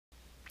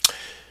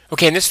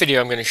Okay, in this video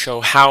I'm going to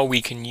show how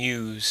we can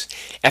use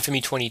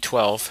FME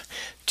 2012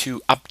 to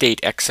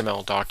update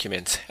XML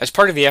documents. As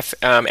part of the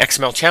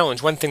XML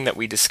challenge, one thing that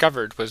we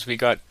discovered was we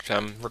got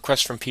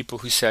requests from people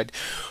who said,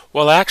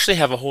 well, I actually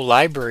have a whole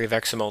library of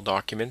XML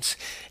documents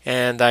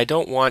and I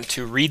don't want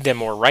to read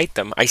them or write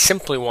them. I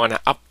simply want to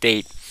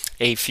update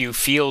a few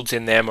fields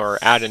in them or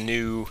add a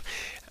new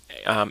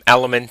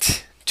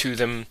element to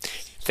them,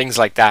 things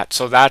like that.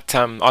 So that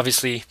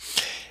obviously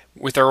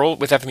with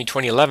FME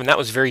 2011, that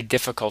was very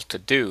difficult to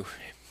do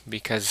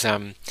because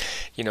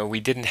we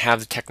didn't have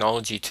the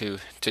technology to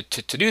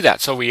do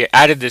that. So we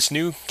added this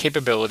new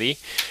capability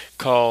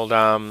called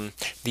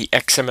the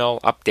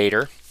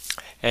XMLUpdater.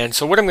 And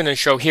so what I'm going to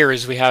show here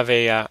is we have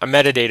a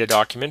metadata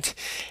document,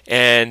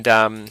 and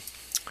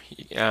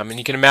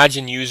you can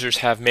imagine users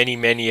have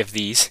many of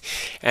these,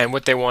 and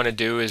what they want to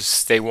do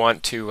is they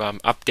want to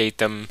update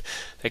them.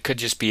 It could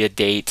just be a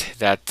date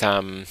that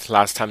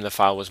last time the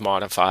file was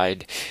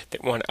modified. They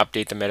want to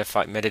update the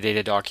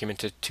metadata document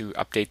to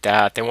update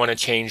that. They want to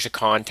change the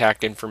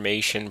contact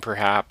information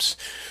perhaps,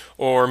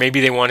 or maybe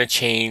they want to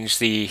change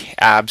the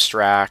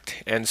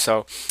abstract. And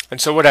so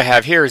what I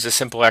have here is a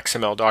simple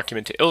XML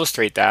document to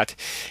illustrate that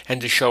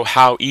and to show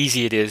how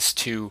easy it is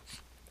to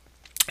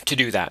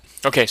do that.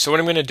 Okay, so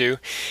what I'm going to do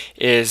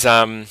is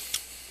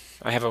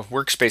I have a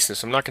workspace in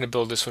this. I'm not going to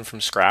build this one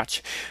from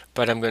scratch,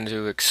 but I'm going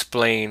to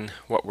explain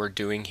what we're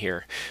doing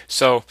here.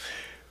 So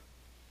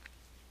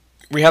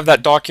we have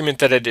that document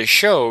that I just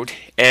showed,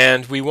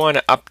 and we want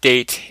to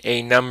update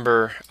a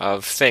number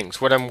of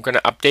things. What I'm going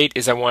to update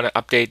is I want to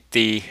update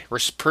the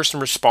person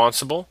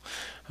responsible.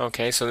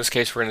 Okay, so in this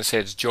case we're going to say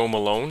it's Joe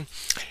Malone,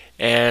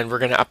 and we're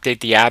going to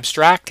update the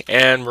abstract,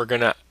 and we're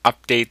going to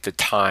update the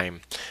time.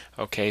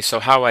 Okay, so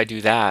how I do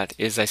that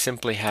is I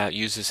simply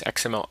use this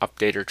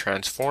XMLUpdater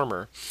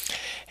transformer,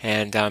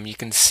 and you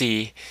can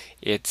see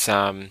its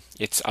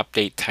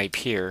update type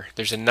here.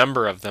 There's a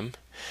number of them.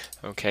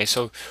 Okay,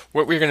 so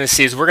what we're going to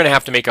see is we're going to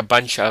have to make a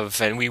bunch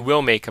of, and we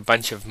will make a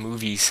bunch of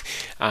movies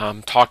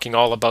talking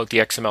all about the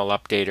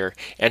XMLUpdater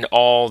and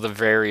all the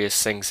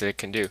various things that it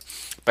can do.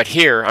 But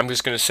here I'm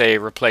just going to say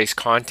replace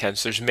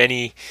contents. There's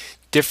many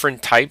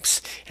different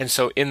types, and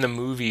so in the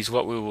movies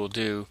what we will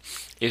do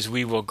is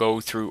we will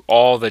go through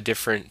all the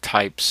different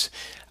types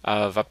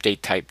of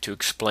update type to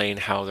explain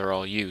how they're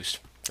all used.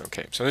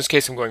 Okay, so in this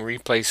case I'm going to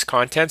replace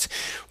contents.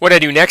 What I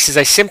do next is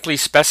I simply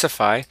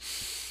specify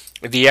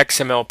the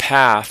XML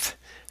path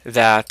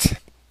that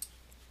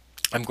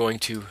I'm going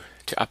to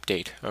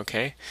update.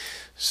 Okay,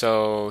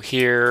 so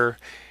here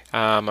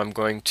I'm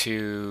going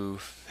to,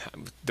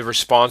 the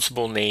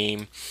responsible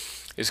name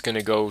is going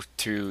to go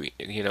through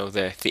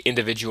the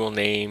individual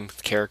name,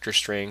 character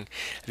string.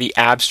 The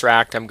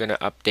abstract I'm going to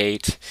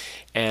update,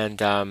 and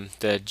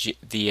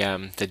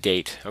the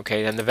date.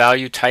 Okay, and the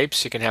value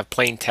types, you can have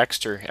plain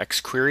text or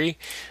xquery.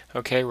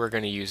 Okay, we're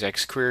going to use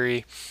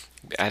xquery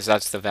as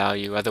that's the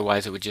value.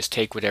 Otherwise it would just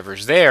take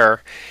whatever's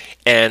there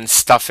and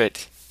stuff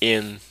it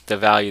in the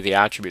value of the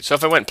attribute. So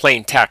if I went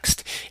plain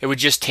text, it would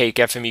just take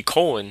FME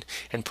colon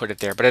and put it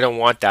there, but I don't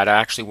want that. I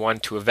actually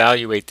want to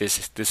evaluate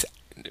this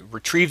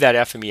retrieve that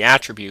FME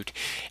attribute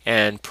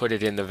and put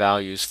it in the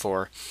values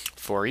for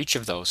each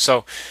of those.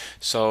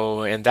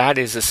 And that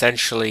is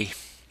essentially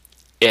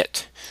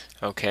it.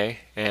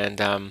 Okay,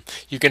 and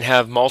you can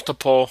have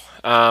multiple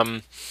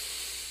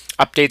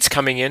updates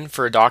coming in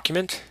for a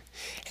document,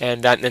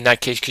 and that in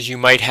that case, because you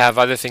might have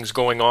other things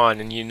going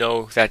on, and you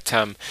know that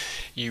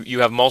you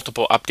have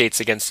multiple updates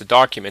against the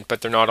document,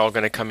 but they're not all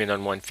going to come in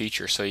on one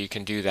feature. So you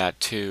can do that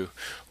too,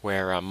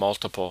 where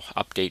multiple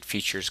update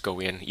features go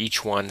in,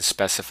 each one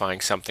specifying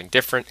something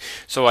different.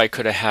 So I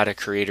could have had a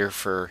creator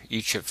for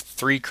each of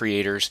 3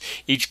 creators,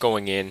 each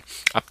going in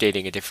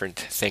updating a different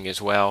thing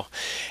as well.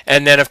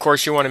 And then of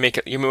course you want to make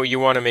it you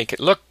want to make it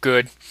look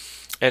good.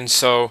 And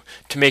so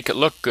to make it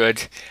look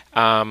good,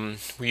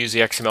 we use the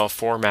XML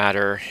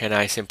formatter, and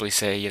I simply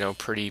say,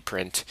 pretty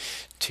print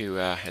to,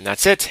 and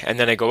that's it. And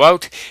then I go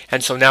out,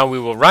 and so now we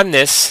will run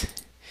this,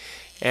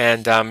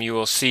 and you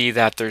will see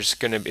that it's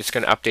going to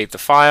update the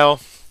file,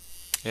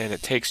 and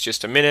it takes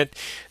just a minute.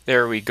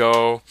 There we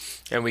go,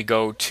 and we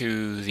go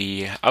to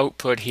the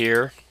output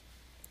here.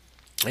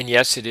 And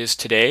yes, it is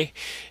today.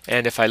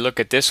 And if I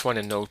look at this one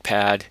in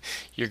Notepad,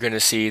 you're going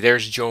to see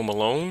there's Joe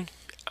Malone.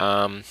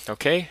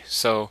 Okay,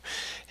 so,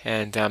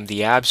 and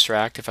the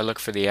abstract, if I look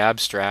for the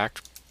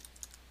abstract,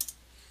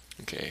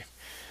 okay,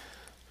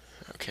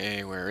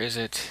 where is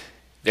it?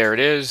 There it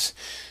is.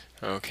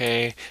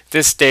 Okay,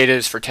 this data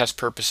is for test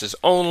purposes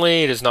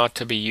only. It is not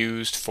to be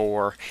used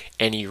for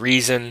any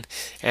reason.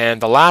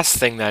 And the last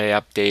thing that I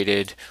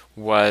updated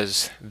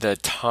was the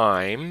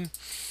time.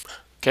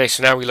 Okay,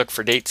 so now we look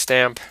for date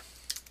stamp,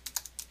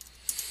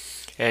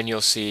 and you'll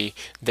see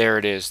there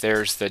it is.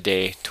 There's the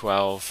day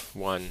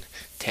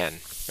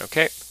 12/1/10.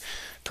 Okay,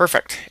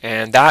 perfect.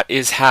 And that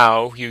is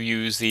how you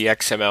use the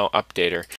XMLUpdater.